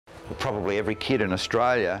Probably every kid in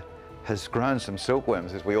Australia has grown some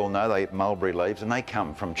silkworms. As we all know, they eat mulberry leaves and they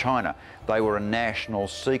come from China. They were a national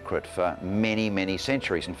secret for many, many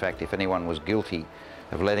centuries. In fact, if anyone was guilty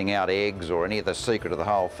of letting out eggs or any of the secret of the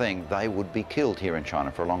whole thing, they would be killed here in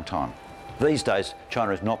China for a long time. These days,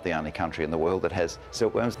 China is not the only country in the world that has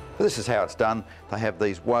silkworms. But this is how it's done. They have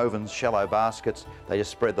these woven shallow baskets. They just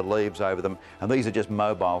spread the leaves over them, and these are just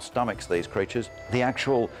mobile stomachs, these creatures. The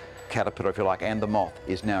actual caterpillar, if you like, and the moth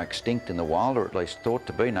is now extinct in the wild, or at least thought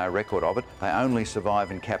to be, no record of it. They only survive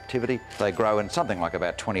in captivity. They grow in something like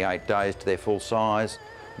about 28 days to their full size,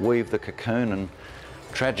 weave the cocoon, and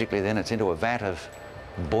tragically then it's into a vat of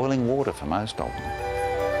boiling water for most of them.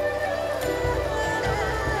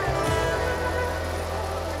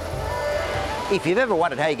 If you've ever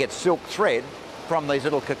wondered how you get silk thread from these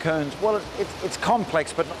little cocoons, well, it's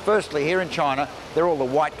complex, but firstly, here in China, they're all the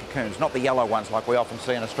white cocoons, not the yellow ones like we often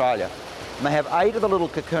see in Australia. And they have 8 of the little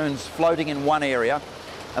cocoons floating in one area,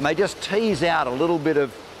 and they just tease out a little bit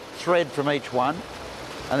of thread from each one,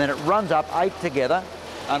 and then it runs up 8 together,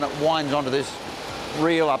 and it winds onto this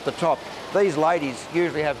reel up the top. These ladies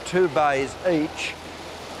usually have 2 bays each,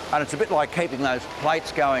 and it's a bit like keeping those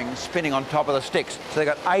plates going, spinning on top of the sticks. So they've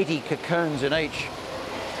got 80 cocoons in each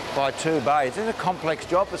by 2 bays. It's a complex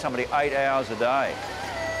job for somebody, 8 hours a day.